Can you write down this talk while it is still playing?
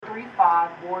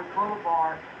35 Ward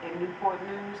Boulevard in Newport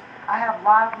News. I have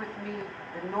live with me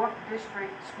the North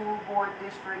District School Board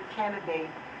District candidate,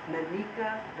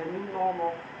 Nneka, the new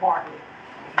normal, Bartlett.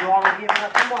 If you all are giving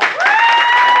up, come on.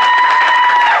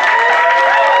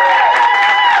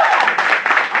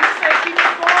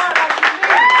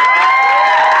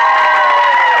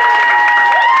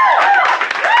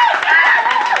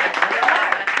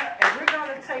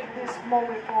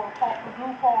 Moment for a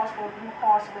blue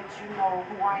pause to let you know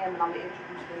who I am, and I'm going to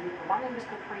introduce Nneka. My name is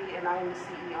Capri, and I am the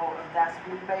CEO of That's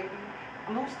GLUE Babyyy.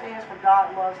 GLUE stands for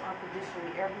God Loves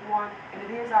Unconditionally Everyone, and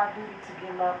it is our duty to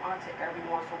give love unto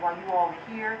everyone. So while you all are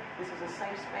here, this is a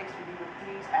safe space for you to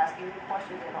please ask any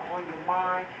questions that are on your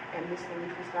mind, and Ms.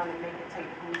 Nneka is going to make it take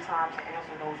the time to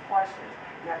answer those questions.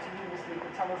 Now to you, Ms.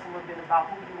 Nneka, tell us a little bit about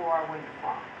who you are and where you're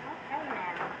from. Okay,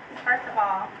 now, first of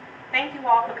all, thank you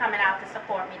all for coming out to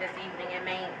support me this evening. It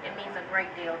means a great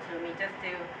deal to me just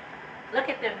to look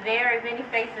at the very many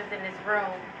faces in this room.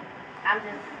 I'm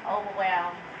just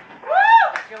overwhelmed. Woo!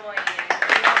 Joy.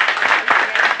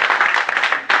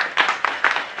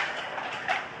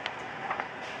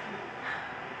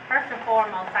 First and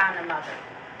foremost, I'm the mother.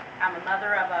 I'm a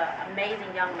mother of an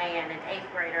amazing young man, an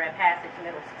 8th grader at Passage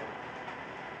Middle School.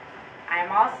 I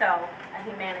am also a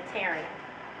humanitarian.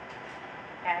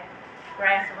 Okay?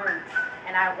 Grassroots.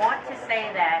 And I want to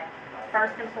say that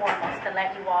first and foremost to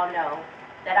let you all know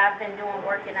that I've been doing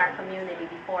work in our community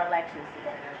before election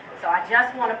season. So I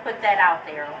just want to put that out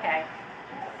there, okay?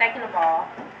 Second of all,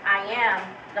 I am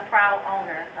the proud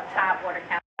owner of Tidewater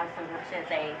Counseling, which is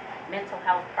a mental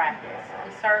health practice.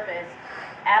 We service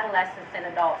adolescents and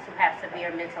adults who have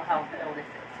severe mental health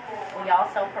illnesses. We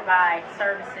also provide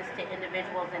services to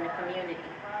individuals in the community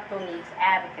who needs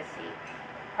advocacy,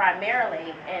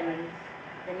 primarily in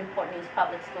the Newport News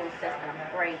public school system,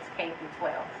 grades K through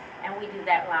 12. And we do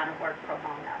that line of work pro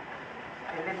bono.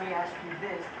 And let me ask you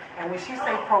this, and when she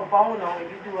say pro bono and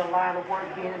you do a line of work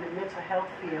being in the mental health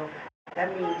field,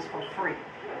 that means for free.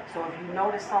 So if you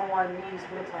notice someone needs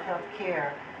mental health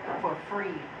care for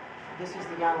free, this is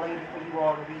the young lady for you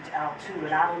all to reach out to.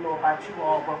 And I don't know about you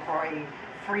all, but for a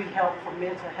free help for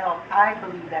mental health, I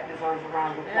believe that deserves a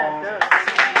round of applause.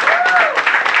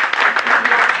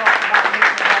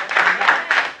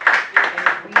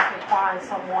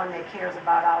 Someone that cares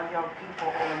about our young people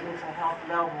on a mental health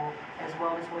level, as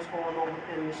well as what's going on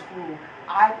within the school,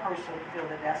 I personally feel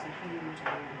that that's a huge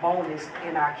bonus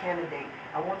in our candidate.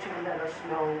 I want you to let us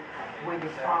know where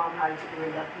you're from, how you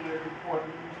end up here in Newport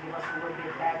News, give us a little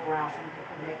bit of background so we can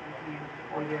connect with you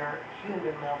on your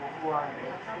human level. Who are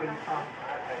you? Where are you from?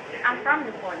 I'm from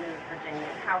Newport News,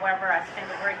 Virginia. However, I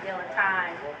spend a great deal of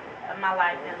time of my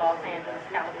life in Los Angeles,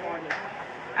 California.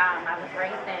 I was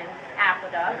raised in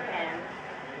Aqueduct, and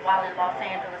while in Los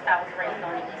Angeles, I was raised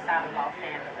on the east side of Los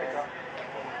Angeles.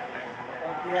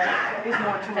 Yeah, there's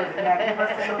more to it than that. Give us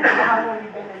a little bit. How long have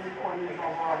you been in Newport News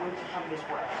overall? When did you come this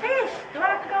way? Sheesh, do I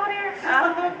have to go there?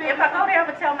 If I go there, I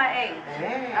would tell my age.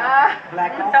 Yeah.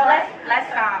 Black on so black.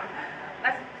 let's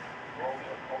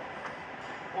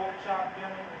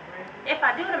if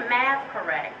I do the math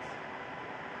correct,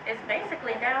 it's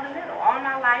basically down the middle. All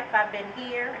my life I've been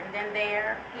here and then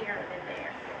there, here and then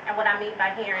there. And what I mean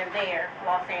by here and there,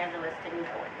 Los Angeles to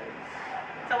Newport News.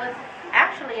 So it's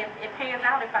actually, it pans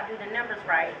out if I do the numbers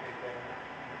right.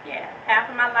 Yeah, half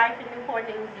of my life in Newport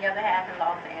News, the other half in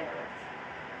Los Angeles.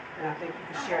 And I thank you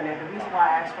for sharing that. The reason why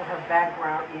I asked for her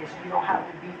background is you don't have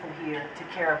to be from here to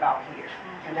care about here.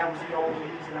 And that was the only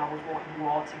reason I was wanting you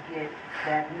all to get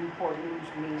that Newport News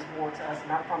means more to us. And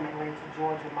I'm from Atlanta,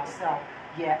 Georgia myself.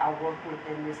 Yet I work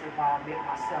within this environment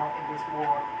myself, and it's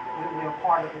more, we're a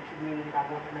part of the community. And I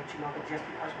want to let you know that just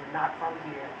because we're not from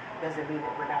here doesn't mean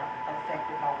that we're not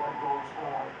affected by what goes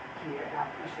on here. And I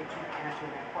appreciate you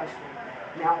answering that question.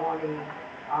 Now on a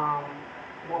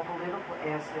more political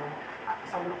answer,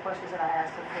 some of the questions that I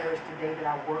asked the parents today that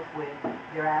I work with,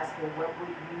 they're asking what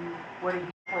are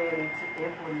you planning to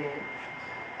implement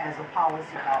as a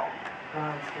policy about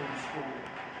guns in the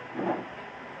school?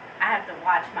 I have to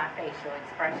watch my facial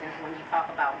expressions when you talk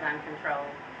about gun control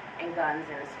and guns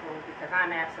in the school, because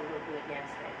I'm absolutely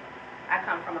against it. I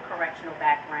come from a correctional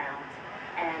background,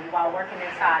 and while working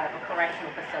inside of a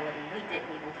correctional facility, we didn't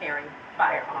even carry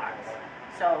firearms.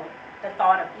 So the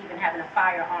thought of even having a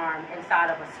firearm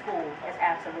inside of a school is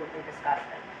absolutely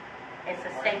disgusting. It's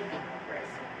a safety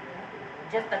risk.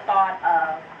 Just the thought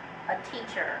of a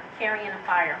teacher carrying a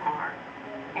firearm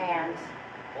and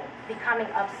becoming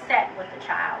upset with the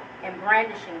child and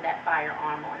brandishing that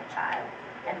firearm on a child.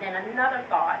 And then another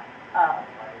thought of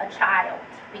a child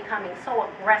becoming so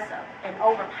aggressive and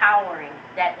overpowering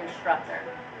that instructor,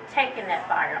 taking that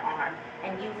firearm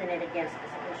and using it against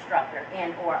instructor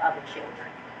and or other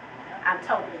children. I'm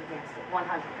totally against it, 100%.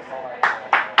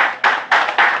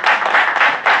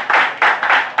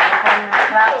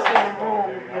 Claps in the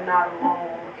room, you're not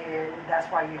alone, and that's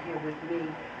why you're here with me.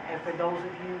 And for those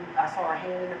of you, I saw a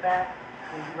hand in the back.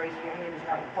 When you raise your hand, did you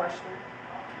have a question?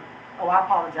 Oh, I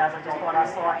apologize. I just thought I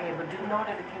saw a hand. But do know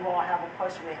that if you all have a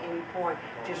question at any point,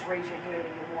 just raise your hand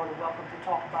and you're more than welcome to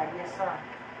talk about it. Yes, sir.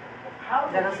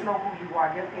 Let us know who you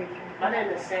are. My name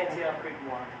is Santiago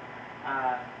Creekmore.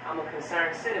 I'm a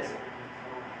concerned citizen.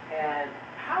 And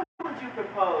how would you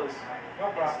propose,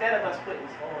 instead of us putting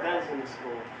guns in the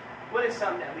school, what is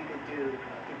something that we could do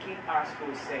to keep our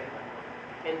schools safer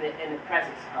in the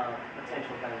presence of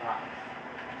potential gun violence?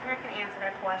 I can answer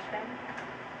that question.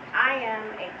 I am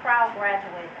a proud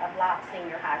graduate of Locke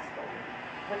Senior High School,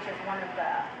 which is one of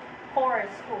the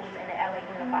poorest schools in the LA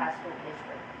Unified School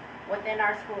District. Within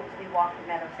our schools, we walk through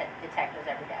metal detectors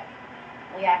every day.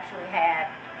 We actually had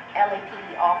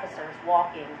LAPD officers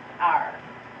walking our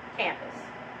campus.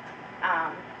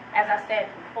 As I said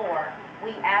before,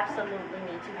 we absolutely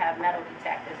need to have metal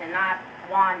detectors and not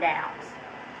wand downs.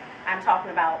 I'm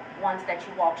talking about ones that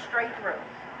you walk straight through.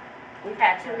 We've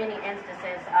had too many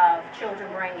instances of children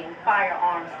bringing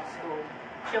firearms to school,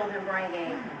 children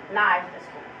bringing knives to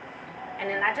school. And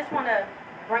then I just want to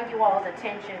bring you all's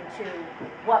attention to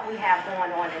what we have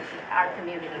going on in our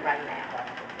community right now.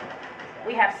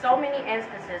 We have so many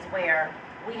instances where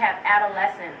we have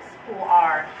adolescents who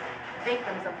are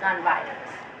victims of gun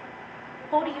violence.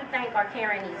 Who do you think are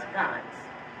carrying these guns?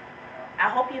 I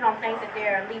hope you don't think that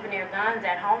they're leaving their guns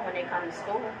at home when they come to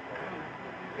school.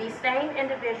 These same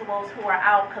individuals who are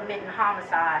out committing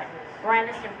homicide,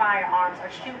 brandishing firearms,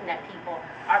 or shooting at people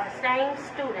are the same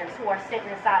students who are sitting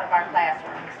inside of our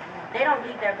classrooms. They don't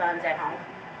leave their guns at home.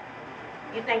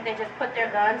 You think they just put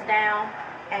their guns down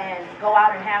and go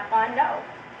out and have fun? No.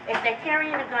 If they're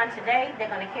carrying a gun today, they're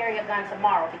going to carry a gun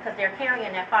tomorrow because they're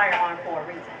carrying that firearm for a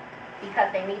reason.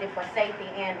 Because they need it for safety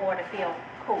and or to feel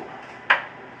cool.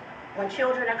 When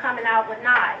children are coming out with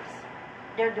knives,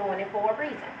 they're doing it for a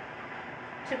reason.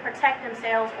 To protect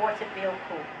themselves or to feel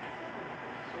cool.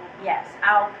 Yes,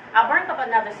 I'll bring up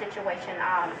another situation.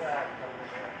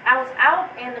 I was out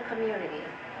in the community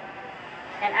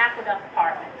in Aqueduct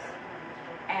Apartments,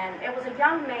 and it was a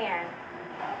young man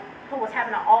who was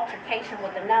having an altercation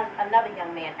with another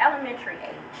young man, elementary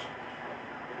age.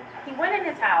 He went in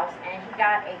his house and he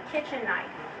got a kitchen knife.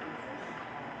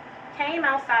 Came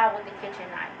outside with the kitchen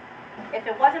knife. If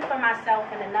it wasn't for myself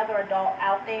and another adult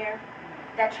out there,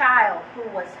 that child who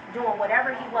was doing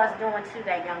whatever he was doing to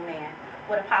that young man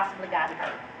would have possibly gotten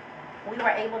hurt. We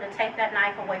were able to take that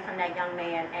knife away from that young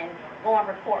man and go and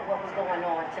report what was going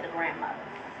on to the grandmother.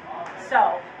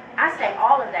 So, I say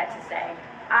all of that to say,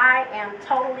 I am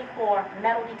totally for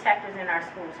metal detectors in our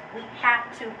schools. We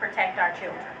have to protect our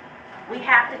children. We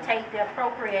have to take the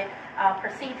appropriate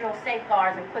procedural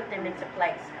safeguards and put them into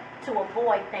place to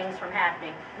avoid things from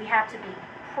happening. We have to be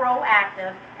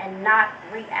proactive and not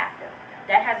reactive.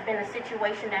 That has been a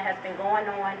situation that has been going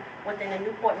on within the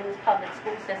Newport News public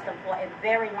school system for a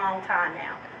very long time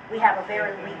now. We have a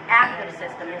very reactive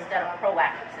system instead of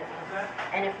proactive system.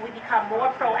 And if we become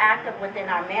more proactive within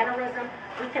our mannerism,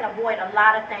 we can avoid a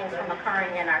lot of things from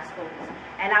occurring in our schools.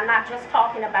 And I'm not just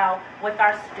talking about with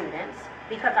our students,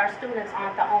 because our students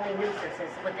aren't the only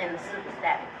nuisances within the school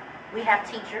setting. We have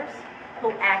teachers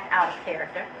who act out of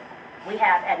character. We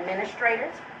have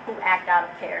administrators who act out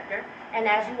of character. And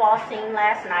as you all seen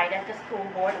last night at the school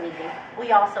board meeting,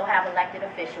 we also have elected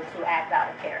officials who act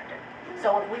out of character.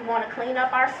 So if we want to clean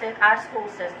up our school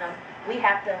system, we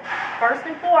have to, first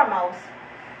and foremost,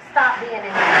 stop being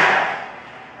in.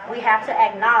 We have to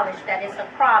acknowledge that it's a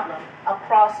problem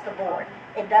across the board.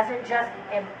 It doesn't just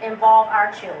involve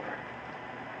our children.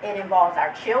 It involves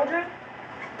our children,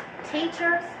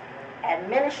 teachers,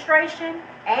 administration,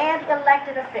 and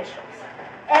elected officials.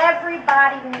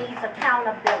 Everybody needs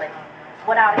accountability.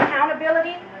 Without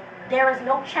accountability, there is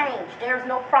no change. There is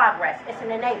no progress. It's an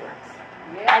enablance.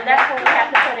 Yeah. And that's what we have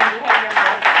to put in behavior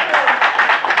modification.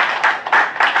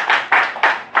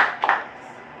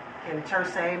 Can the church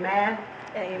say amen?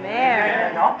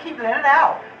 Amen. Don't keep letting it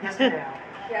out. Yes, ma'am.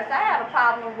 Yes, I had a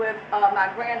problem with my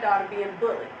granddaughter being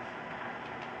bullied.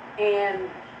 And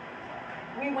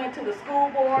we went to the school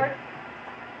board.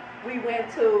 We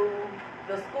went to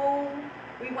the school.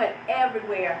 We went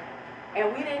everywhere.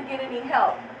 And we didn't get any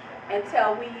help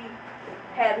until we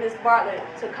had Miss Bartlett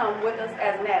to come with us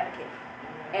as an advocate.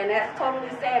 And that's totally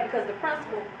sad because the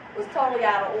principal was totally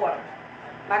out of order.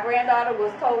 My granddaughter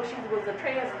was told she was a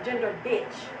transgender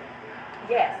bitch.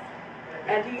 Yes.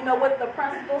 And do you know what the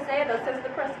principal said, the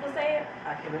assistant principal said?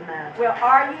 I can imagine. Well,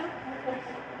 are you?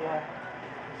 Yeah. that?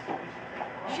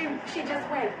 She just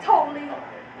went totally,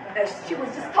 she was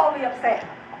just totally upset.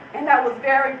 And that was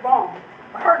very wrong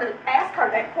for her to ask her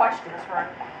that question. That's right.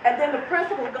 And then the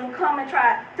principal was going to come and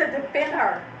try to defend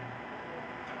her.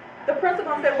 The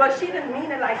principal said, well, she didn't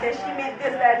mean it like that. She meant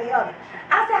this, that, and the other.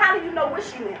 I said, how do you know what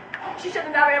she meant? She should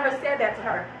have never ever said that to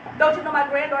her. Don't you know my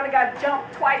granddaughter got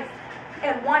jumped twice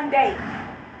in one day?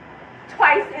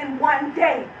 Twice in one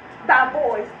day by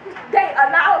boys. They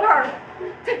allowed her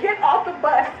to get off the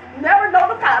bus, never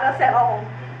notified us at all.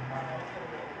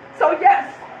 So yes,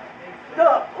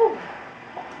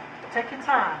 Take your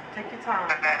time. Take your time.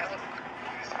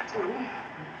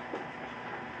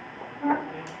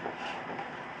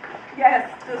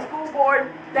 Yes, the school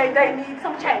board, they need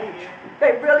some change.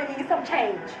 They really need some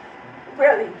change.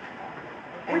 Really.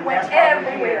 We And went that's why we're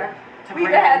everywhere. here, to We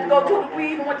even bring had to go you to,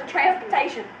 we even went to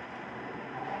transportation.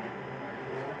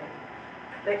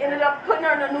 They ended up putting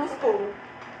her in a new school.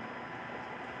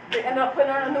 They ended up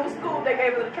putting her in a new school. They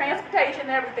gave her the transportation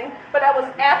and everything. But that was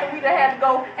after we had to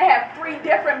go and have 3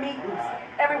 different meetings.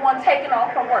 Everyone taking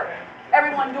off from work.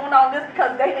 Everyone doing all this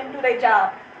because they didn't do their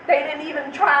job. They didn't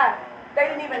even try. They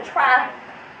didn't even try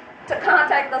to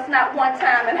contact us not one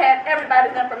time and had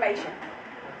everybody's information.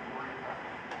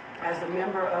 As a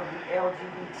member of the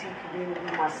LGBT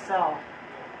community myself,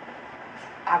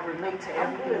 I relate to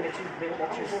everything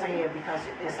that you're saying because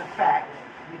it's a fact.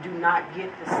 You do not get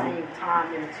the same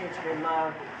time and attention and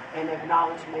love and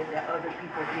acknowledgement that other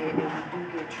people get, and you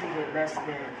do get treated less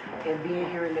than. And being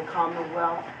here in the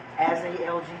Commonwealth as a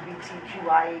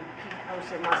LGBTQIA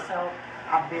person myself,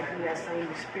 I've been through that same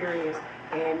experience,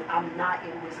 and I'm not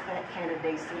in this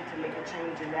candidacy to make a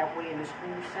change in that way in the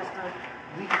school system.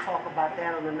 We can talk about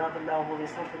that on another level.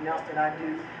 It's something else that I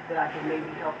do that I can maybe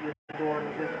help your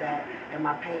daughter with that. And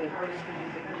my pain hurts for you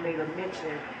that you made a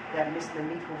mention that Miss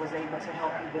Nneka was able to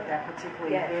help you with that particular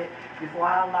event. Before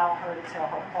I allow her to tell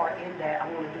her part in that,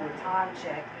 I want to do a time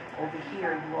check over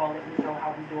here. You all let me know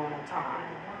how we're doing on time.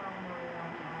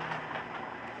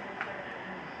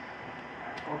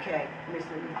 Okay, Ms.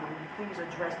 Nneka, will you please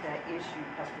address that issue?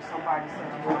 Because for somebody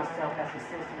such as myself, that's a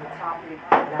sensitive topic,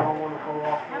 and I don't want to go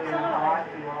off on how I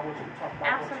feel. I want you to talk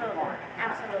about what you want.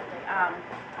 Absolutely.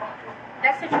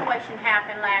 That situation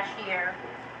happened last year,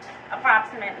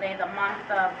 approximately the month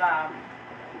of,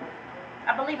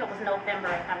 I believe it was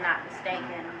November, if I'm not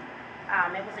mistaken.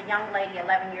 It was a young lady,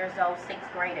 11 years old,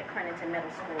 6th grade at Crennington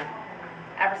Middle School.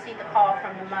 I received a call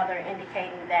from the mother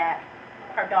indicating that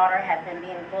her daughter had been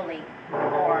being bullied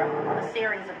for a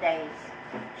series of days.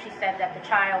 She said that the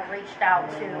child reached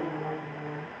out to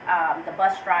the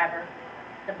bus driver.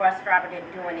 The bus driver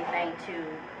didn't do anything to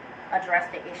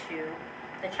address the issue.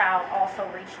 The child also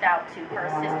reached out to her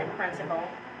assistant principal.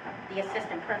 The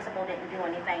assistant principal didn't do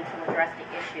anything to address the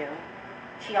issue.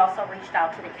 She also reached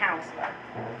out to the counselor.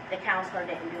 The counselor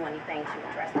didn't do anything to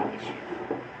address the issue.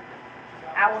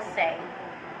 I will say,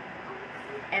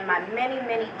 in my many,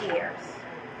 many years,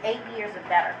 8 years or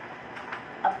better,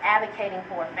 of advocating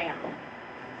for a family,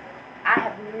 I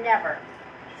have never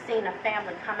seen a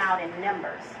family come out in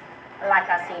numbers like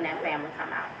I've seen that family come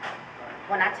out.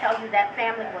 When I tell you that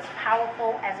family was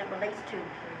powerful as it relates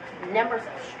to numbers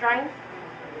of strength,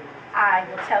 I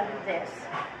will tell you this.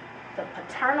 The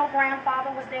paternal grandfather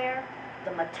was there,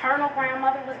 the maternal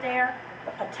grandmother was there,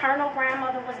 the paternal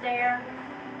grandmother was there,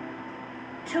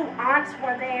 2 aunts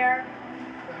were there,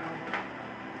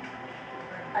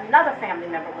 another family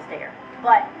member was there.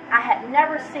 But I had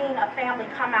never seen a family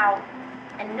come out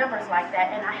in numbers like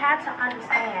that, and I had to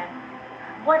understand,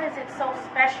 what is it so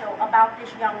special about this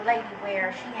young lady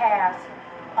where she has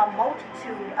a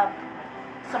multitude of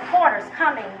supporters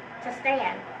coming to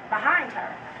stand behind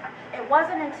her? It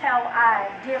wasn't until I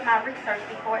did my research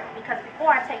because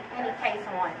before I take any case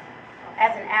on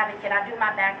as an advocate, I do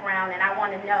my background and I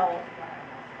want to know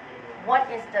what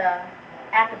is the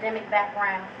academic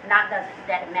background, not that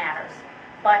it matters,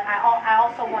 but I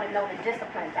also want to know the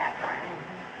discipline background.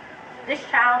 This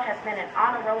child has been an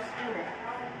honor roll student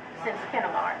since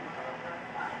kindergarten.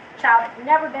 Child had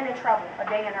never been in trouble a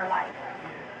day in her life.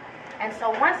 And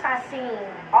so once I seen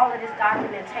all of this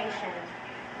documentation,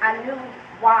 I knew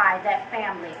why that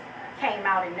family came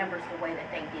out in numbers the way that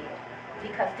they did.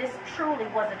 Because this truly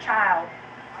was a child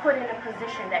put in a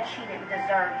position that she didn't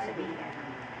deserve to be in.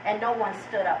 And no one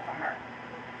stood up for her.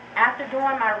 After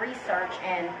doing my research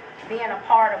and being a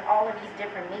part of all of these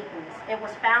different meetings, it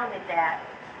was founded that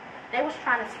they was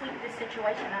trying to sweep this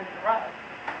situation under the rug,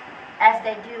 as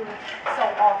they do so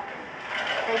often.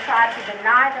 They tried to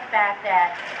deny the fact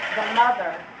that the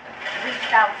mother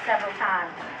reached out several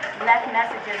times, left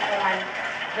messages on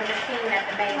the machine at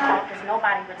the main office.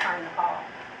 Nobody returned the call.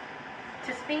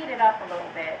 To speed it up a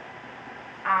little bit,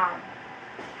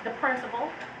 the principal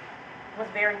was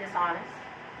very dishonest.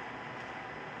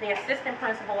 The assistant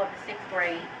principal of the 6th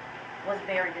grade was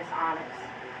very dishonest.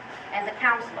 And the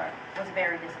counselor was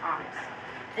very dishonest.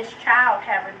 This child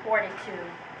had reported to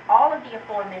all of the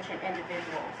aforementioned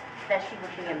individuals that she was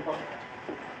being bullied.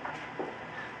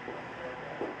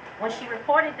 When she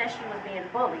reported that she was being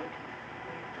bullied,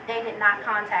 they did not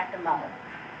contact the mother.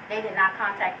 They did not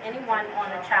contact anyone on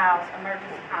the child's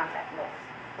emergency contact list.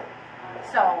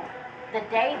 So, the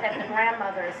day that the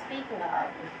grandmother is speaking of,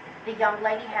 the young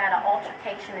lady had an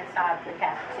altercation inside the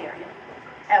cafeteria,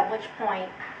 at which point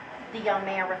the young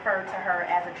man referred to her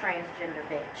as a transgender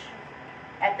bitch.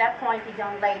 At that point, the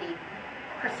young lady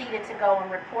proceeded to go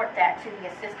and report that to the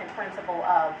assistant principal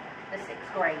of the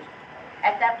 6th grade.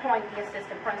 At that point, the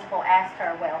assistant principal asked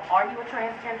her, well, are you a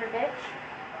transgender bitch?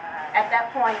 At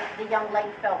that point, the young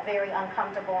lady felt very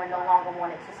uncomfortable and no longer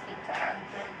wanted to speak to her,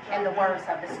 in the words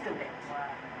of the student.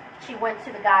 She went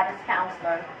to the guidance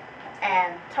counselor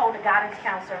and told the guidance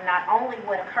counselor not only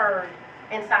what occurred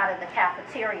inside of the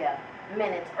cafeteria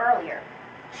minutes earlier,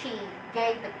 she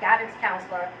gave the guidance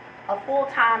counselor a full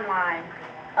timeline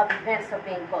of events of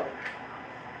being bullied.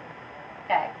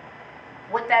 Okay.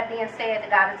 With that being said, the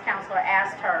guidance counselor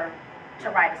asked her to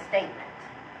write a statement.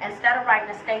 Instead of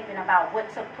writing a statement about what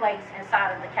took place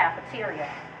inside of the cafeteria,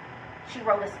 she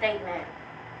wrote a statement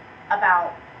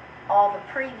about all the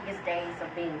previous days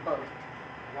of being bullied.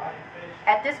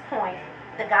 At this point,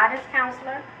 the guidance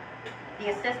counselor, the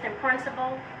assistant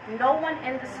principal, no one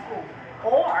in the school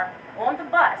or on the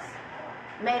bus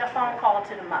made a phone call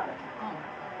to the mother,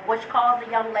 which caused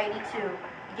the young lady to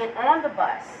get on the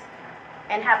bus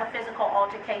and have a physical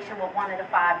altercation with one of the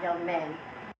 5 young men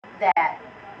that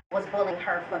was bullying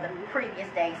her for the previous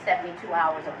day, 72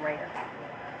 hours or greater.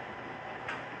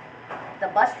 The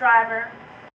bus driver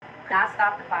could not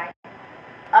stop the fight.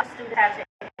 Other students had to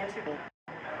intervene.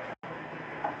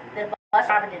 The bus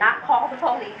driver did not call the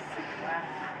police.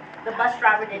 The bus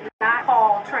driver did not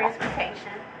call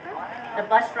transportation. The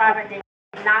bus driver did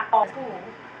not call school.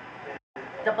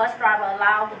 The bus driver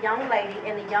allowed the young lady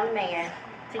and the young man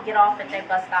to get off at their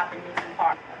bus stop in Newton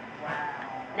Park.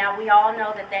 Now, we all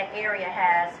know that that area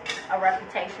has a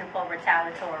reputation for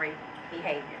retaliatory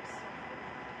behaviors.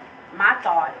 My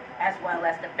thought, as well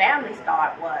as the family's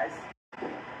thought, was,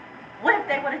 what if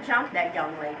they would have jumped that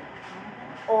young lady?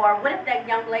 Or what if that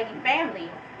young lady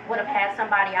family would have had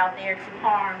somebody out there to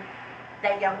harm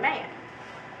that young man?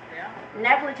 Yeah.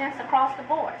 Negligence across the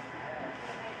board.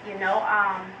 You know,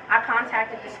 I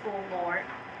contacted the school board,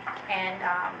 and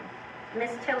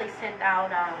Ms. Tilley sent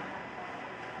out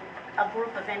a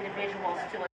group of individuals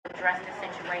to address the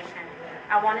situation.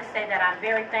 I want to say that I'm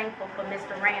very thankful for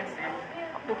Mr. Ranson,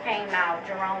 who came out,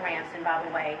 Jerome Ranson, by the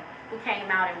way, who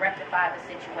came out and rectified the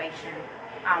situation.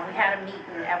 We had a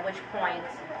meeting, at which point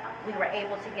we were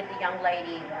able to get the young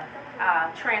lady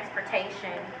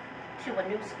transportation to a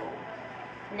new school.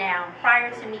 Now,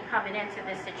 prior to me coming into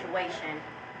this situation,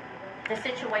 the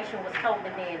situation was totally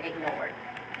being ignored.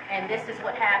 And this is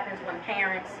what happens when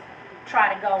parents try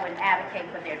to go and advocate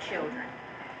for their children.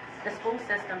 The school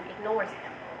system ignores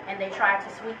them, and they try to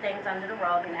sweep things under the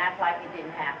rug and act like it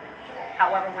didn't happen.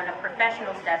 However, when a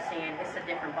professional steps in, it's a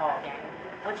different ballgame,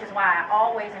 which is why I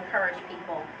always encourage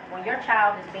people, when your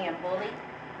child is being bullied,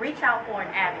 reach out for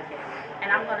an advocate.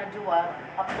 And I'm going to do a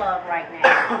plug right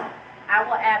now. I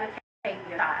will advocate for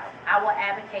your child. I will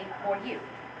advocate for you.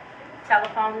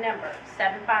 Telephone number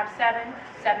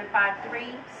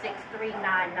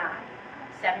 757-753-6399.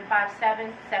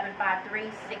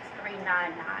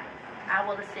 757-753-6399. I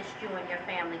will assist you and your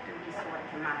family through these sort of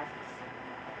demises.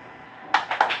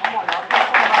 Come on now.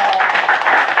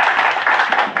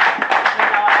 You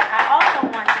know, I also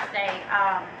want to say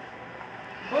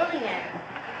bullying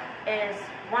is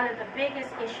one of the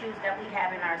biggest issues that we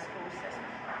have in our school system.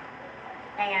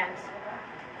 And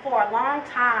for a long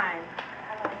time,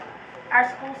 our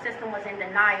school system was in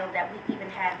denial that we even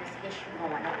had this issue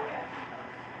going on,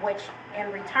 which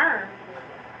in return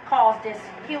caused this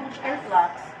huge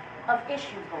influx of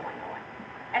issues going on.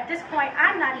 At this point,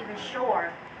 I'm not even sure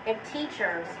if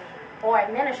teachers or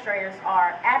administrators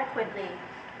are adequately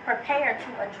prepared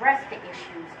to address the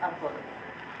issues of bullying.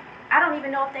 I don't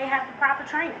even know if they have the proper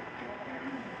training.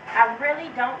 I really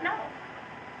don't know.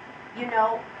 You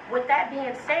know, with that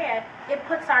being said, it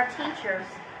puts our teachers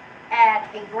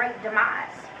at a great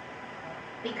demise.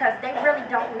 because they really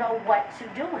don't know what to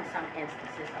do in some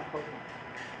instances of bullying.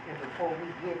 And before we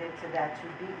get into that too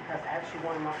deep, because actually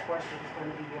one of my questions is going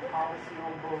to be your policy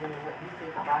on bullying and what you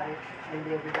think about it, and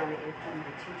then we're going to include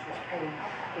the teacher's pay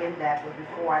in that. But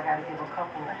before, I got to give a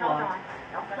couple of But hold plugs. on,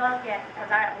 don't plug yet, because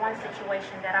I have one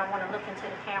situation that I want to look into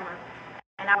the camera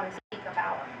and I want to speak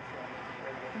about.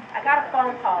 I got a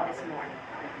phone call this morning,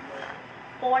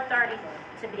 4:30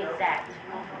 to be exact.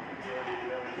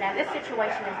 Now this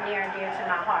situation is near and dear to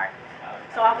my heart,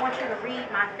 so I want you to read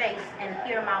my face and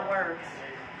hear my words.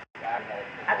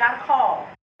 I got a call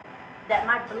that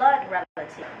my blood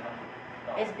relative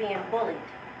is being bullied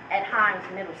at Hines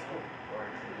Middle School.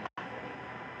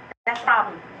 That's a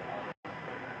problem.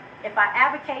 If I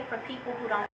advocate for people who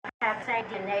don't have the same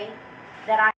DNA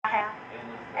that I have,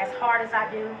 as hard as I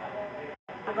do,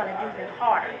 I'm going to do even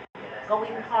harder. Go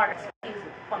even harder, excuse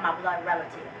me, for my blood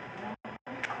relative.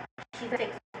 She's in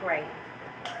 6th grade.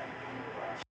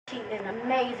 She is an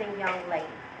amazing young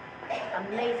lady.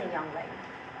 Amazing young lady.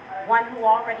 One who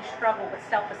already struggled with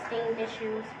self-esteem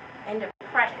issues and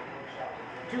depression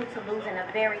due to losing a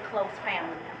very close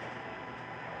family member.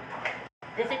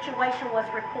 The situation was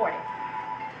reported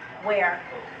where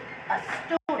a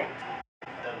student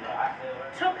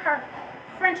took her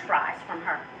french fries from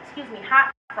her,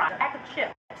 hot fries, a pack of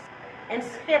chips, and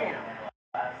spit in them.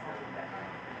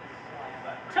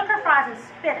 Took her fries and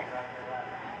spit in them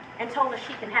and told her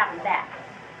she can have them back.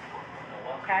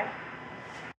 Okay?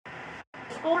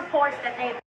 The school reports that they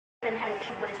have been having an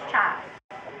issue with this child,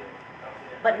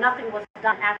 but nothing was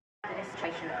done after this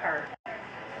situation occurred.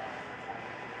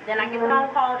 Then I get a phone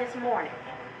call this morning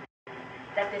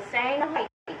that the same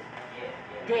lady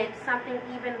did something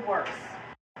even worse.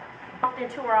 Bumped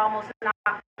into her, almost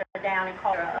knocked her down, and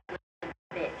called her an ugly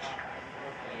bitch.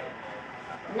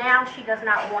 Now she does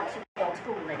not want to go to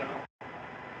school anymore.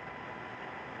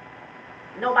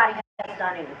 Nobody has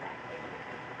done anything.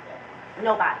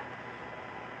 Nobody.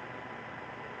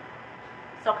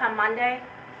 So come Monday,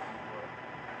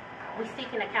 we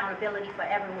seek an accountability for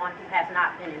everyone who has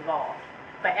not been involved,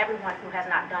 for everyone who has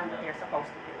not done what they're supposed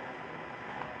to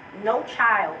do. No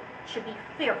child should be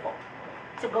fearful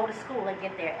to go to school and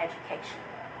get their education.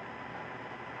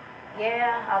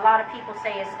 Yeah, a lot of people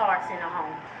say it starts in the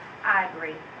home. I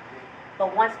agree.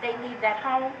 But once they leave that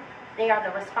home, they are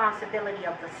the responsibility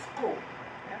of the school.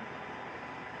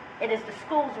 It is the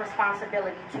school's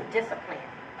responsibility to discipline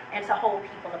and to hold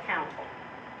people accountable.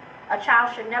 A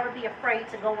child should never be afraid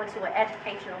to go into an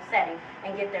educational setting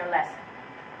and get their lesson.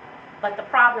 But the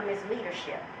problem is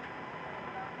leadership.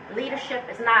 Leadership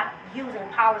is not using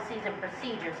policies and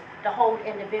procedures to hold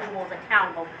individuals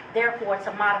accountable, therefore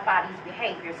to modify these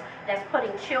behaviors that's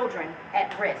putting children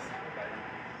at risk.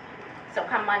 So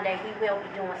come Monday, we will be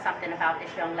doing something about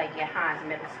this young lady at Hines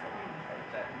Middle School.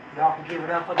 Y'all can give it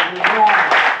up for the new normal.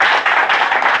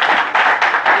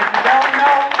 If you don't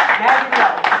know, now you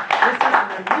know. This is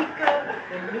Nneka,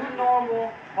 the new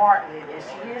normal Bartlett, and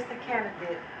she is the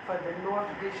candidate for the North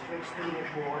District Student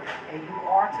Board, and you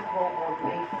are to vote on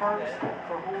May 1st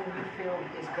for whom you feel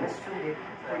is best suited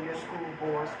for your school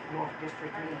board's North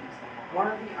District needs. One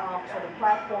of the, so the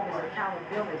platform is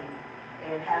accountability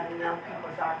and having young people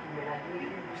document. I did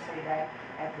hear you say that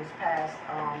at this past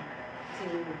town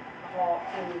hall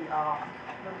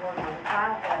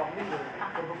meeting.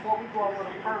 But before we go over the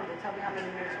permit, tell me how many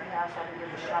minutes we have so I can give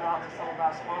a shout out to some of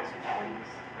our sponsors, please.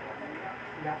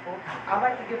 I'd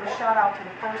like to give a shout out to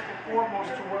the first and foremost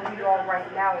to where we are right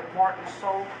now at Martin's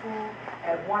Soul Food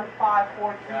at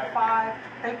 15435.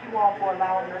 Thank you all for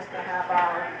allowing us to have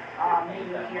our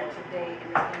meeting here today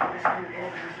and this new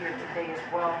interview here today as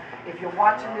well. If you're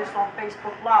watching this on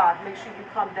Facebook Live, make sure you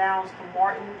come down to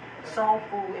Martin Soul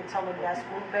Food and tell them that's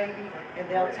GLUE Babyyy, and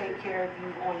they'll take care of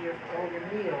you on your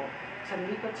meal.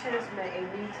 Nneka Chisman, a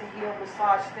Need to Heal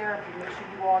Massage Therapy. Make sure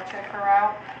you all check her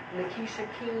out. Lakeisha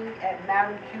King at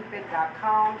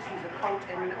MadamCupid.com. She's a coach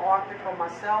and an author for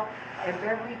myself. And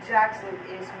Beverly Jackson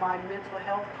is my mental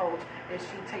health coach, and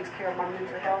she takes care of my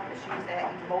mental health, and she's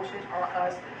at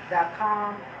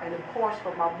emotionsorus.com. And of course,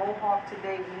 for my Mohawk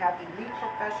today, we have Elite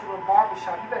Professional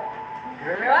Barbershop. You better,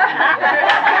 girl.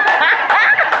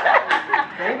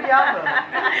 Baby, I love it.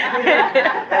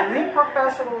 Elite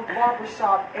Professional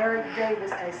Barbershop, Eric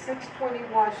Davis at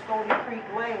 621 Stony Creek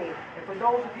Lane. And for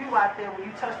those of you out there, when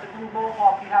you touch the Glue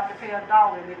Mohawk, you have to pay $1,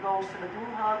 and it goes to the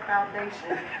Glue Hug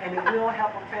Foundation, and it will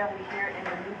help a family here in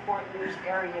the Newport News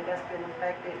area that's been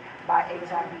affected by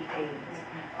HIV/AIDS.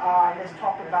 Let's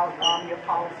talk about your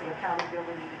policy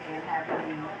accountability and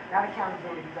having not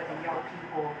accountability, but the young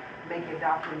people make your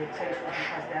documentation,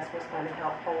 because that's what's going to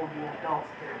help hold the adults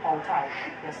hold tight.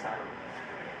 Yes, sir.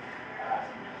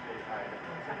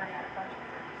 Somebody had a question.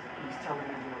 He's telling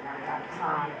me we're running out of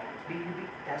time.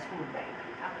 That's GLUE Babyyy.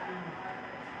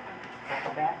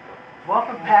 Welcome back.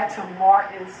 Welcome back to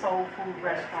Martin's Soul Food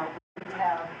Restaurant. We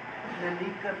have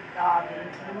Nneka,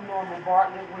 the new normal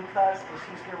Bartlett with us, and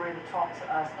she's getting ready to talk to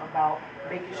us about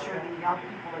making sure the young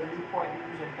people in Newport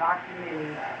News are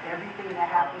documenting everything that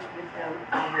happens with them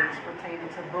when it's pertaining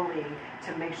to bullying,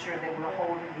 to make sure that we're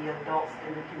holding the adults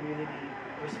in the community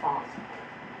responsible.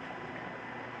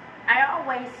 I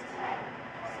always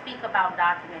speak about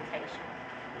documentation.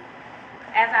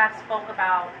 As I've spoke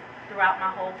about throughout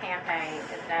my whole campaign,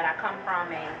 is that I come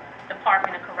from a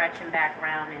Department of Correction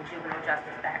background and juvenile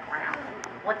justice background.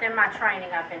 Within my training,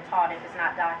 I've been taught if it's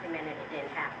not documented, it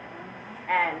didn't happen.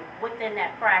 And within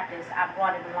that practice, I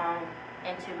brought it along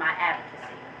into my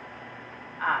advocacy.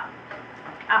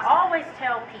 I always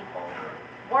tell people,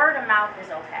 word of mouth is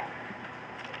okay.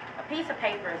 A piece of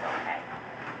paper is okay.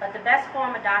 But the best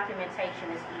form of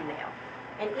documentation is email.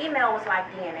 And email is like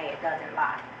DNA, it doesn't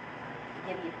lie.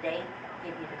 Give you the date,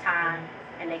 give you the time,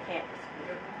 and they can't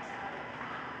dispute it.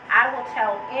 I will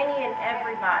tell any and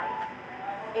everybody,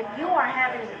 if you are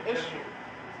having an issue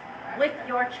with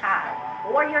your child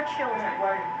or your children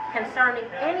concerning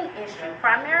any issue,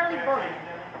 primarily bullying,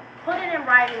 put it in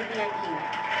writing via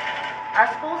email. Our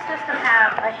school system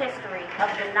have a history of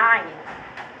denying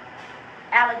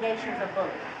allegations of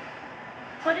bullying.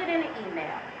 Put it in an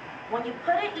email. When you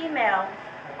put an email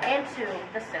into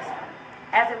the system,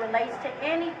 as it relates to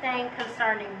anything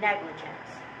concerning negligence,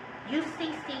 you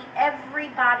CC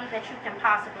everybody that you can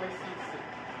possibly CC.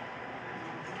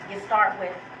 You start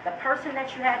with the person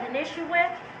that you had an issue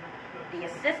with, the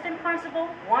assistant principal,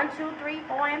 1, 2, 3,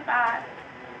 4, and 5,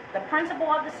 the principal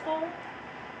of the school,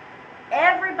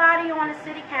 everybody on the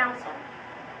city council,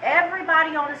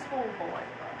 everybody on the school board,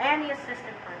 and the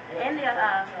assistant principal, and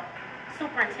the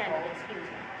superintendent, excuse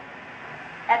me.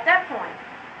 At that point,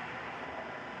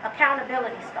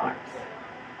 accountability starts.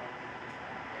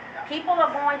 People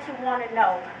are going to want to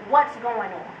know what's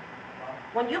going on.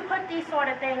 When you put these sort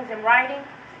of things in writing,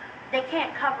 they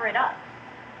can't cover it up.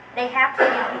 They have to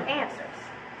give you answers.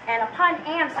 And upon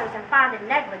answers and finding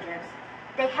negligence,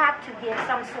 they have to give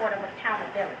some sort of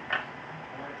accountability.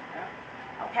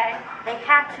 Okay? They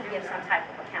have to give some type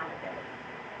of accountability.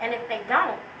 And if they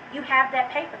don't, you have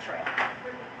that paper trail.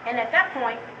 And at that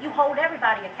point, you hold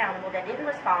everybody accountable that didn't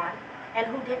respond and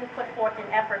who didn't put forth an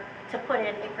effort to put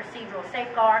in a procedural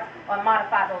safeguard or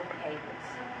modify those behaviors.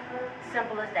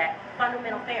 Simple as that.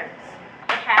 Fundamental fairness.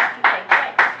 It has to take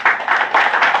place.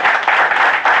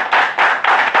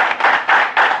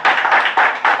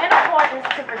 In accordance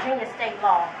to Virginia state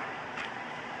law,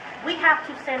 we have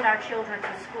to send our children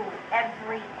to school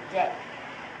every day.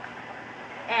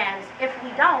 And if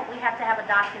we don't, we have to have a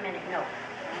documented note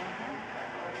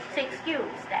to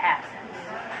excuse the absence.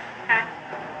 Okay?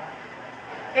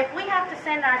 If we have to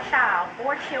send our child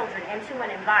or children into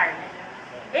an environment,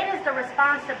 it is the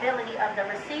responsibility of the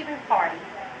receiving party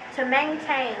to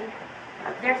maintain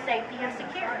their safety and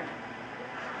security.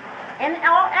 In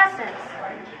all essence,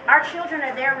 our children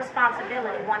are their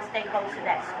responsibility once they go to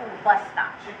that school bus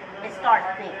stop. It starts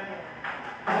there.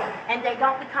 And they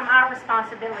don't become our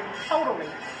responsibility totally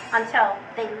until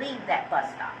they leave that bus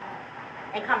stop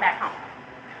and come back home.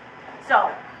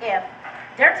 So if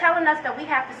they're telling us that we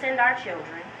have to send our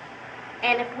children,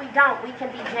 and if we don't, we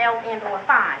can be jailed and or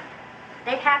fined.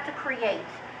 They have to create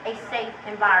a safe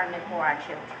environment for our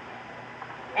children.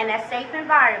 And that safe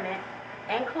environment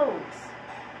includes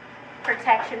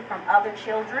protection from other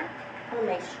children who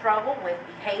may struggle with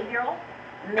behavioral,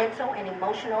 mental, and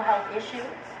emotional health issues.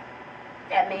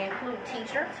 That may include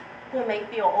teachers who may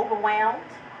feel overwhelmed,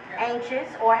 anxious,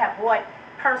 or have brought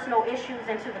personal issues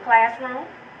into the classroom.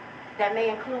 That may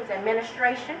include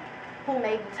administration who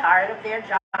may be tired of their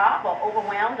job or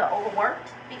overwhelmed or overworked,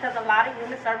 because a lot of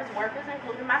human service workers,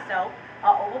 including myself,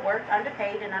 are overworked,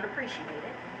 underpaid, and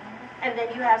unappreciated. And then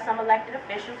you have some elected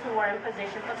officials who are in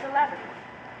position for celebrity,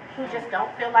 who just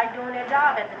don't feel like doing their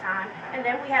job at the time. And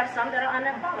then we have some that are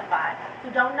underqualified, who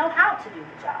don't know how to do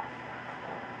the job.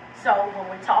 So when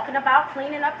we're talking about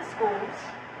cleaning up the schools,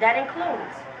 that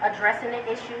includes addressing the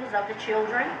issues of the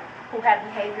children who have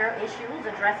behavioral issues,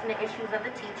 addressing the issues of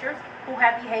the teachers who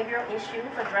have behavioral issues,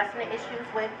 addressing the issues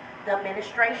with the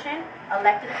administration,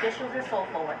 elected officials, and so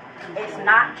forth. It's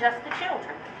not just the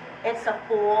children. It's a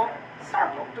full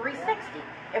circle, 360.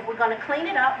 If we're going to clean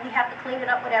it up, we have to clean it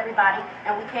up with everybody,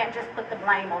 and we can't just put the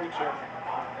blame on the children.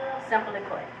 Simply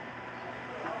put.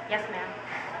 Yes, ma'am.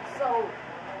 So,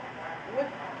 what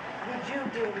would you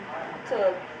do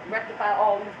to rectify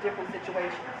all these different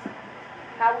situations?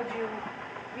 How would you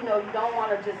you know, you don't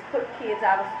want to just put kids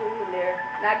out of school and they're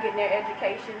not getting their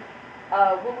education,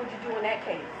 what would you do in that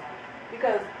case?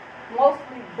 Because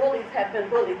mostly bullies have been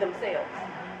bullied themselves.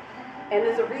 And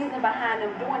there's a reason behind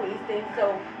them doing these things.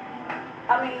 So,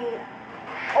 I mean,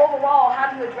 overall,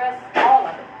 how do you address all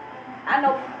of it? I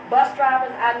know bus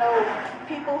drivers, I know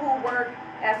people who work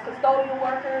as custodial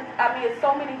workers. I mean, it's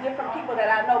so many different people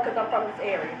that I know because I'm from this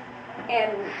area.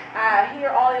 And I hear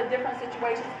all the different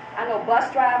situations. I know bus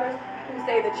drivers who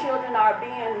say the children are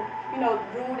being, you know,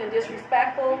 rude and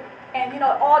disrespectful. And, you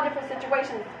know, all different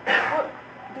situations. What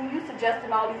do you suggest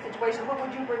in all these situations? What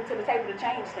would you bring to the table to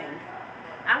change things?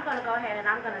 I'm going to go ahead and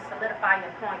I'm going to solidify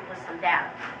your point with some data.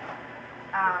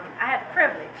 I had the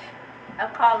privilege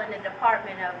of calling the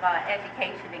Department of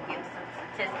Education and getting some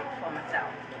statistics for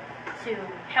myself to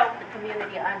help the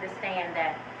community understand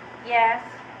that, yes,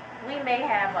 we may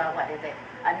have a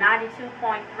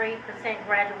 92.3%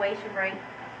 graduation rate.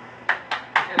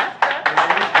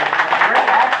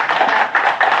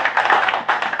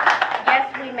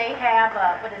 Yes, we may have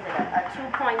a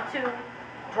 2.2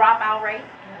 dropout rate,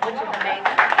 which is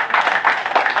amazing.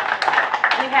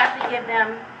 We have to give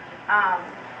them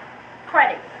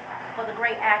credit for the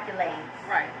great accolades.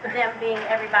 Right. Them being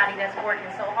everybody that's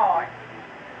working so hard.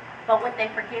 But what they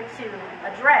forget to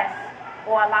address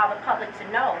or allow the public to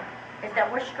know is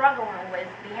that we're struggling with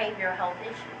behavioral health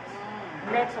issues,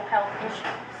 mental health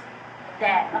issues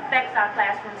that affects our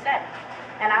classroom setting.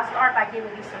 And I'll start by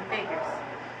giving you some figures.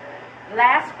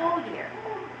 Last school year,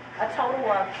 a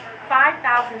total of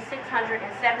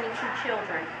 5,672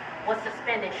 children was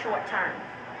suspended short term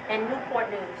in Newport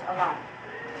News alone.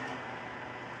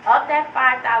 Of that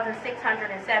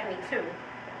 5,672,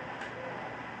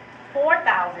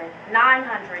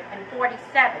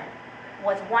 4,947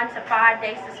 was 1 to 5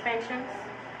 day suspensions.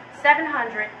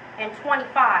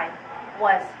 725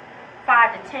 was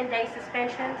 5 to 10 day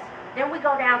suspensions. Then we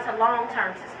go down to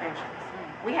long-term suspensions.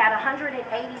 We had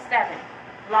 187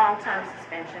 long-term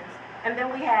suspensions, and then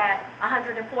we had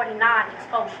 149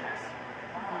 expulsions.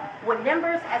 With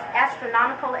numbers as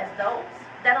astronomical as those,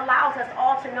 that allows us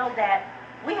all to know that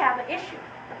we have an issue,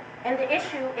 and the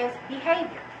issue is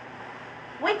behavior.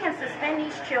 We can suspend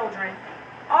these children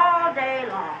all day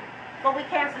long, but we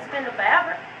can't suspend them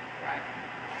forever. Right.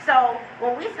 So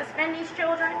when we suspend these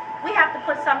children, we have to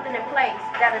put something in place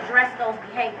that address those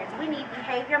behaviors. We need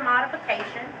behavior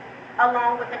modification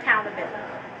along with accountability.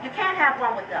 You can't have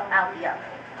one without the other.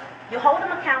 You hold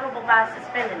them accountable by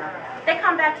suspending them. They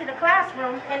come back to the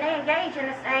classroom and they engage in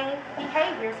the same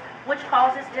behaviors, which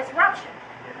causes disruption.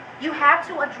 You have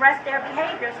to address their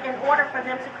behaviors in order for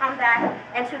them to come back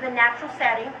into the natural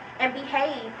setting and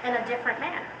behave in a different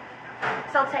manner.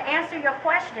 So to answer your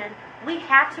question, we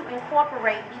have to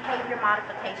incorporate behavior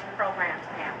modification programs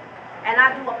now. And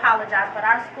I do apologize, but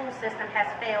our school system has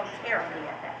failed terribly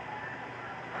at that.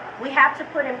 We have to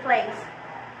put in place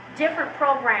different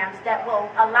programs that will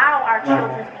allow our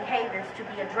children's behaviors to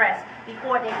be addressed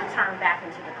before they return back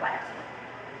into the classroom.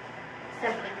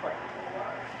 Simply put.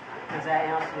 Does that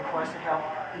answer your question? Help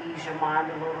ease your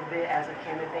mind a little bit as a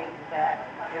candidate with that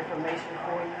information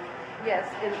for you? Yes,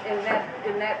 in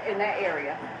that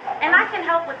area. And I can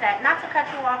help with that. Not to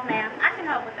cut you off, ma'am. I can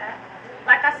help with that.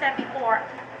 Like I said before,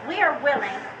 we are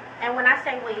willing, and when I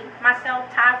say we,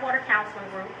 myself, Tidewater Counseling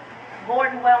Group,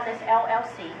 Board and Wellness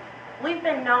LLC, we've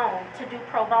been known to do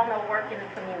pro bono work in the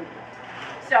community.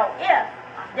 So if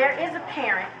there is a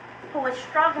parent who is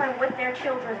struggling with their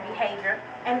children's behavior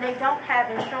and they don't have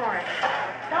insurance,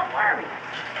 don't worry.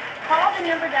 Call the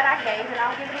number that I gave, and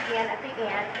I'll give it again at the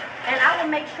end, and I will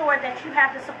make sure that you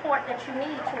have the support that you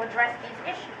need to address these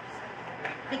issues.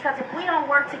 Because if we don't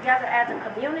work together as a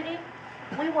community,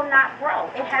 we will not grow.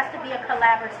 It has to be a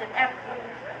collaborative effort.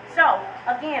 So,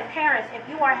 again, parents, if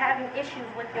you are having issues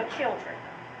with your children,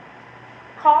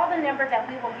 call the number that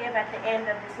we will give at the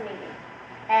end of this meeting,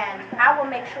 and I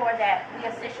will make sure that we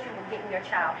assist you with getting your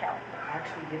child help.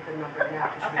 Actually, get the number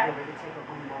now because Okay. we're going to take a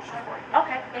blue motion for you.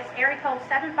 Okay, it's area code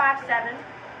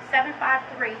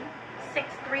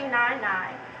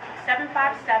 757-753-6399,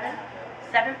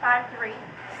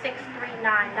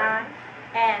 757-753-6399,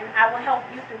 and I will help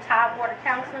you through Tidewater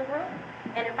Counseling Group.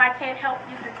 And if I can't help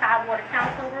you through Tidewater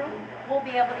Counseling Group, we'll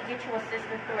be able to get you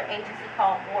assistance through an agency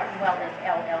called Board and Wellness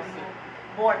LLC.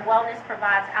 Board and Wellness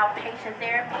provides outpatient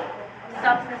therapy,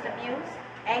 substance abuse,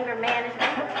 anger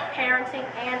management, parenting,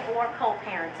 and or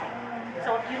co-parenting.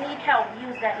 So if you need help,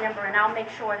 use that number, and I'll make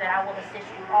sure that I will assist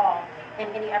you all in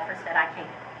any efforts that I can.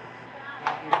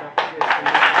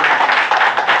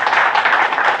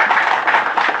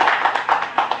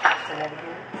 Say that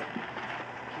again.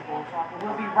 Keep on talking.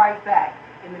 We'll be right back.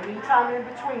 In the meantime, in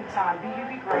between time,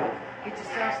 be great. Get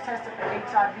yourselves tested for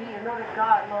HIV and know that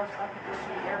God loves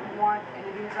unconditionally everyone, and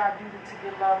it is our duty to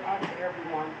give love unto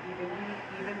everyone, even you,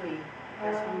 even me.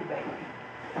 That's GLUE Babyyy.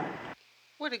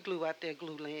 What a glue out there,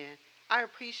 Glue Land. I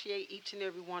appreciate each and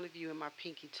every one of you in my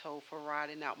pinky toe for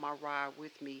riding out my ride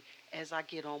with me as I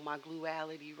get on my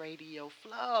Glueality radio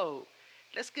flow.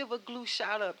 Let's give a glue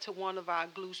shout out to one of our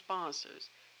glue sponsors,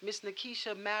 Miss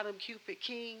Nneka, Madam Cupid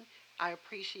King. I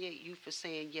appreciate you for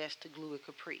saying yes to Glue and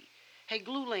Capri. Hey,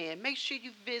 Glue Land, make sure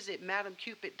you visit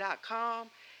MadamCupid.com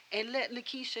and let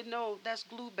Nneka know that's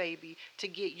GLUE Babyyy to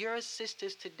get your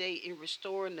assistance today in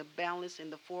restoring the balance in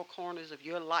the four corners of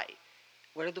your life.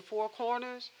 What are the four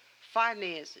corners?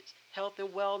 Finances, health and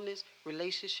wellness,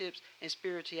 relationships, and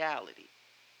spirituality.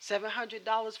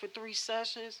 $700 for 3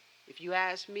 sessions. If you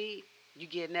ask me, you're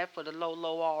getting that for the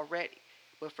low already.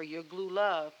 But for your glue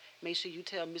love, make sure you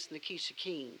tell Miss Nneka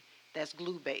King that's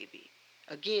GLUE Babyyy.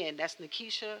 Again, that's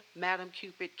Nneka, Madam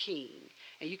Cupid King.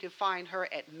 And you can find her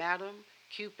at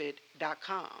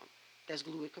MadamCupid.com. That's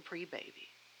Glue and Capri, baby.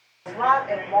 Live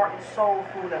at Martin's Soul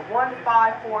Food at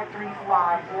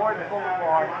 15435 Gordon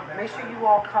Boulevard. Make sure you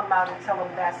all come out and tell them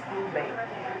that's GLUE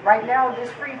Babyyy. Right now, this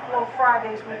Free Flow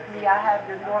Fridays with me, I have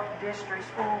your North District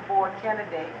School Board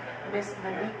candidate, Miss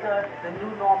Nneka, the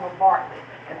new Norma Bartlett.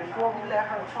 And before we let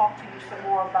her talk to you some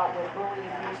more about what bullying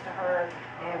means to her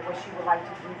and what she would like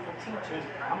to do for teachers,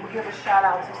 I'm going to give a shout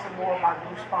out to some more of my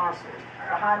glue sponsors.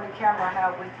 Behind the camera, I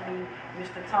have with me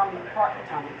Mr. Tommy Pray.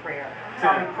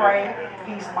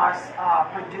 He's my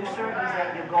producer. He's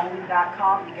at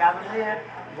yagoli.com. You got to live.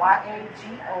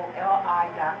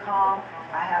 YAGOLI.com.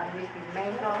 I have Nikki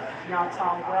Mango, Young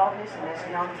Tom Wellness, and that's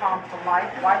Young Tom for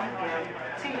Life,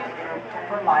 YUNTUM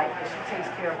for Life, and she takes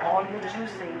care of all your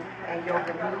juicing and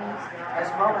yoga needs,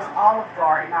 as well as Olive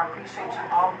Garden. I appreciate you,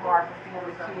 Olive Garden, for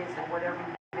feeding the kids and whatever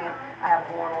event I have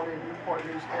going on in the Newport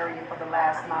News area for the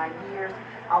last 9 years.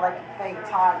 I'd like to thank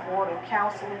Todd Ward of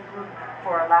Counseling Group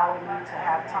for allowing me to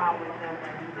have time with them to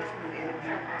do this new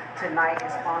interview tonight,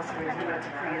 and sponsoring Glue and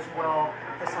Capri as well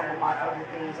for some of my other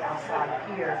things outside of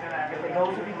here. And for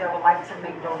those of you that would like to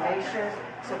make donations,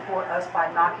 support us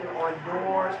by knocking on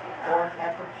doors or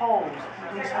at the polls,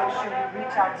 please make sure you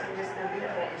reach out to Miss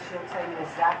Nneka and she'll tell you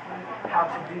exactly how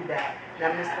to do that.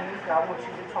 Now, Miss Nneka, I want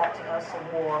you to talk to us some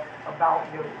more about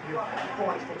your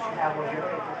points that you have on your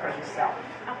paper for yourself.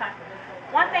 Okay.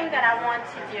 One thing that I want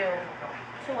to do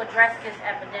to address this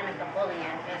epidemic of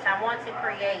bullying is I want to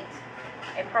create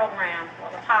a program, or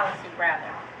a policy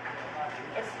rather.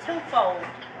 It's twofold,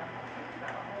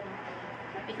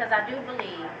 because I do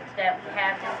believe that we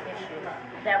have this issue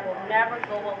that will never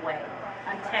go away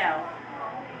until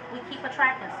we keep a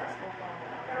tracking system.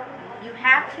 You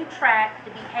have to track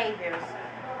the behaviors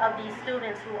of these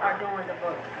students who are doing the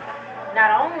bullying.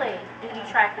 Not only do you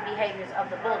track the behaviors of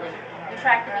the bully, you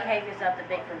track the behaviors of the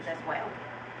victims as well.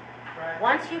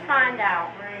 Once you find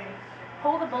out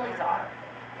who the bullies are,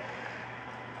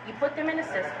 you put them in a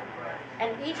system,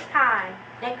 and each time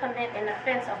they commit an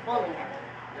offense of bullying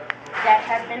that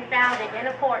has been founded in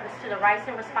accordance to the Rights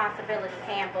and Responsibility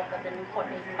Handbook of the Newport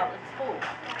News Public Schools,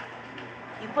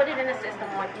 you put it in a system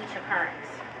on each occurrence,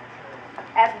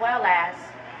 as well as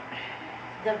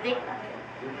the victim.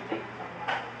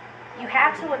 You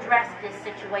have to address this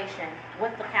situation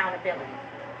with accountability.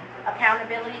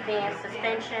 Accountability being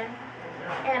suspension,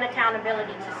 and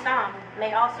accountability to some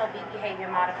may also be behavior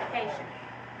modification.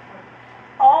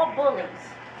 All bullies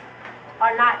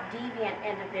are not deviant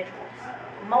individuals.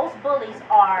 Most bullies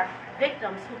are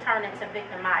victims who turn into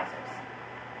victimizers.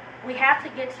 We have to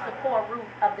get to the core root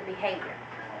of the behavior.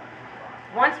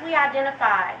 Once we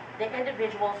identify the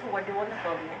individuals who are doing the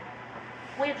bullying,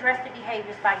 we address the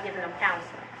behaviors by giving them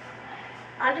counseling.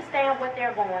 Understand what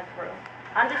they're going through.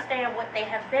 Understand what they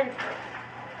have been through.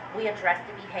 We address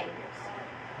the behaviors.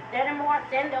 Then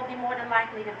they'll be more than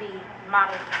likely to be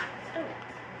model students.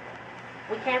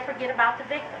 We can't forget about the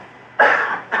victim.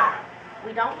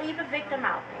 We don't leave the victim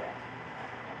out there.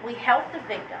 We help the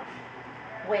victim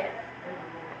with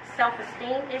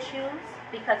self-esteem issues,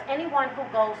 because anyone who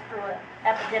goes through an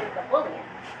epidemic of bullying,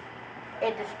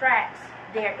 it distracts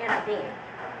their inner being.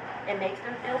 It makes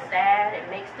them feel sad, it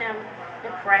makes them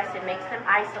depressed, it makes them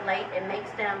isolate, it makes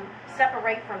them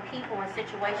separate from people and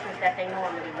situations that they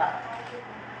normally love.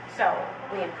 So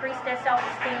we increase their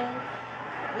self-esteem,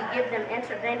 we give them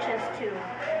interventions to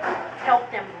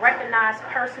help them recognize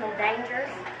personal dangers,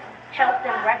 help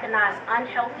them recognize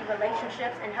unhealthy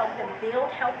relationships, and help them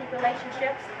build healthy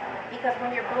relationships, because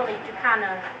when you're bullied, you kind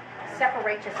of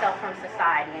separate yourself from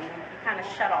society and you kind of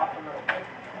shut off a little bit.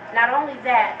 Not only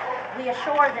that, we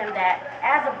assure them that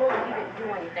as a bully, you didn't do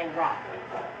anything wrong.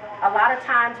 A lot of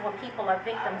times when people are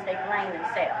victims, they blame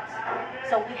themselves.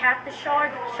 So we have to show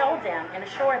them and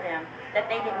assure them that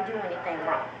they didn't do anything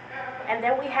wrong. And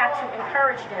then we have to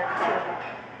encourage them to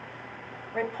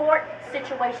report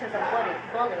situations of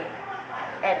bullying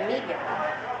immediately.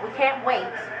 We can't wait.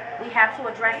 We have to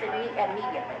address it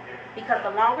immediately. Because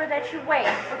the longer that you wait,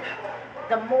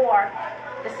 the more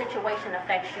the situation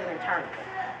affects you internally.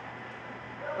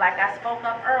 Like I spoke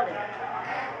of earlier,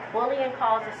 bullying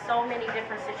causes so many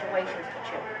different situations for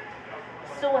children.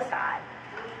 Suicide,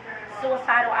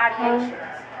 suicidal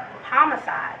ideations,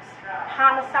 homicides,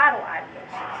 homicidal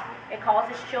ideations. It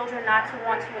causes children not to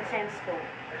want to attend school.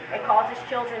 It causes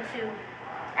children to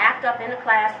act up in the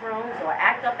classrooms or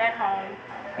act up at home.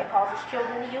 It causes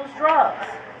children to use drugs.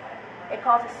 It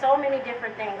causes so many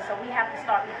different things, so we have to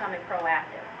start becoming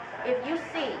proactive. If you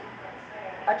see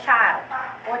a child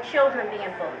or children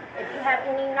being bullied, if you have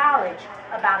any knowledge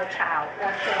about a child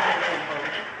or children being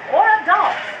bullied, or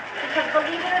adults, because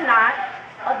believe it or not,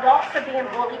 adults are being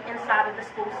bullied inside of the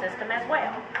school system as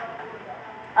well.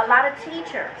 A lot of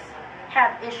teachers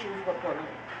have issues with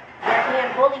bullying. They're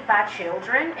being bullied by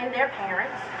children and their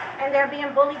parents, and they're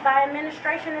being bullied by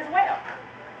administration as well.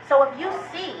 So if you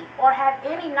see or have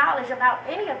any knowledge about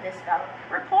any of this stuff,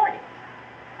 report it.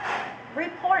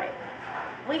 Report it.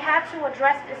 We have to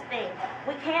address this thing.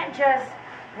 We can't just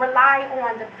rely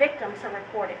on the victim to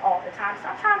report it all the time.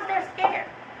 Sometimes they're scared.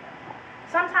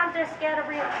 Sometimes they're scared of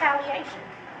retaliation.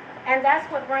 And that's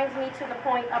what brings me to the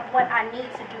point of what I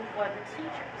need to do for the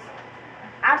teachers.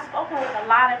 I've spoken with a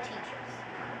lot of teachers,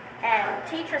 and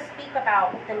teachers speak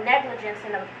about the negligence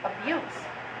and abuse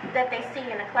that they see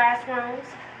in the classrooms,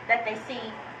 that they see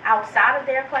outside of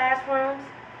their classrooms,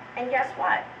 and guess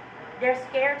what? They're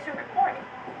scared to report it.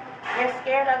 They're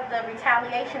scared of the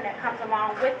retaliation that comes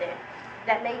along with it,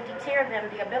 that may deter them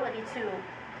the ability to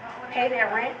pay their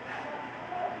rent,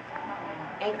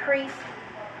 increase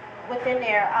within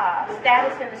their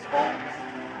status in the schools,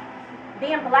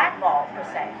 being blackballed per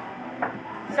se.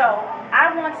 So I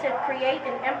want to create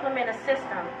and implement a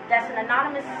system that's an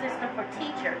anonymous system for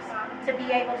teachers to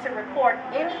be able to report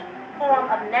any form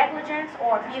of negligence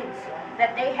or abuse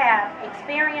that they have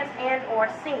experienced and or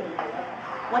seen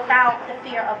without the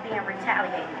fear of being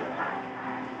retaliated upon.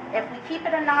 If we keep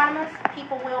it anonymous,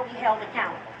 people will be held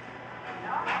accountable.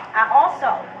 I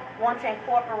also want to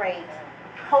incorporate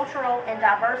cultural and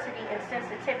diversity and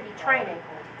sensitivity training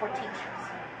for teachers.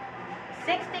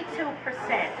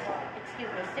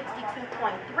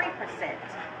 62.3%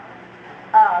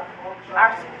 of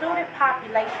our student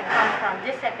population comes from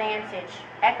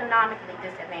economically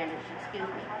disadvantaged,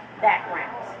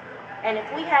 backgrounds. And if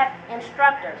we have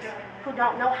instructors who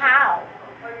don't know how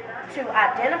to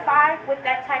identify with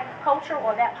that type of culture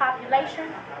or that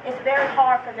population, it's very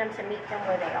hard for them to meet them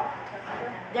where they are.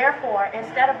 Therefore,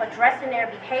 instead of addressing their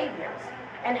behaviors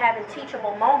and having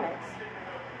teachable moments,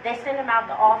 they send them out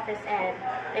the office and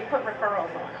they put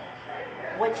referrals on them,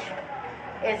 which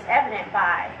is evident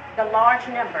by the large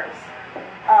numbers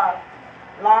of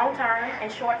long-term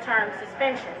and short-term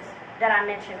suspensions that I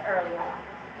mentioned early on.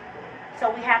 So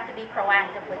we have to be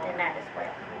proactive within that as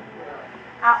well.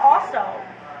 I also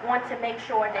want to make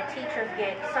sure that teachers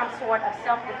get some sort of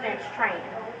self-defense training.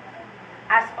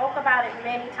 I spoke about it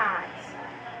many times.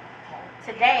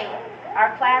 Today,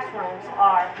 our classrooms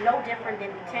are no different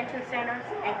than detention centers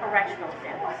and correctional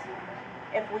centers.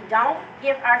 If we don't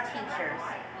give our teachers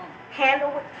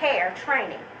handle with care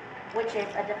training, which is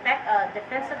a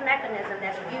defensive mechanism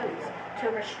that's used to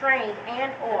restrain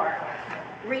and or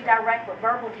redirect with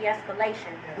verbal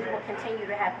de-escalation, we will continue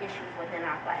to have issues within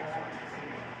our classrooms.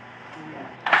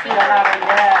 Teachers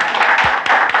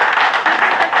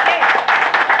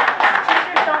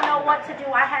don't know what to do.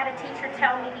 I had a teacher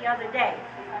tell me the other day,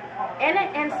 in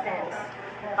an instance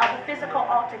of a physical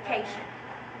altercation,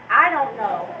 I don't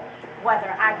know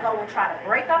whether I go and try to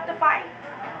break up the fight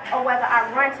or whether I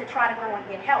run to try to go and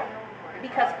get help.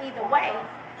 Because either way,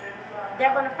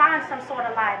 they're going to find some sort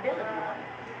of liability on it.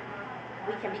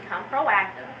 We can become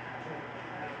proactive,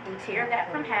 deter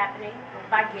that from happening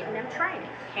by getting them training,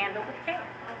 handle with care.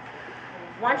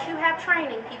 Once you have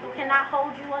training, people cannot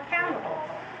hold you accountable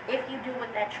if you do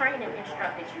what that training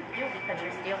instructed you to do, because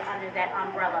you're still under that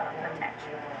umbrella of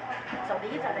protection. So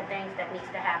these are the things that needs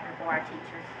to happen for our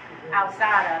teachers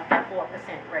outside of that 4%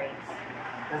 raise.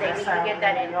 They need to get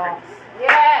that increase.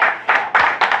 Yes.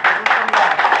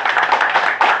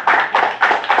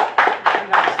 We're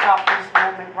going to stop this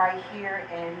moment right here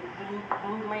in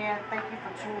Blue Land. Thank you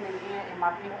for tuning in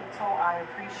my pinky toe. I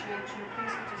appreciate you.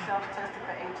 Please get yourself tested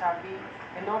for HIV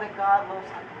and know that God loves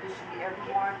unconditionally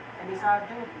everyone, and it's our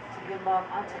duty to give love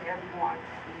unto everyone.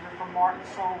 Even from Martin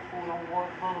Soul Food on Ward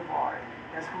Boulevard.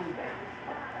 That's GLUE Babyyy.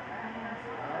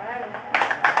 All right.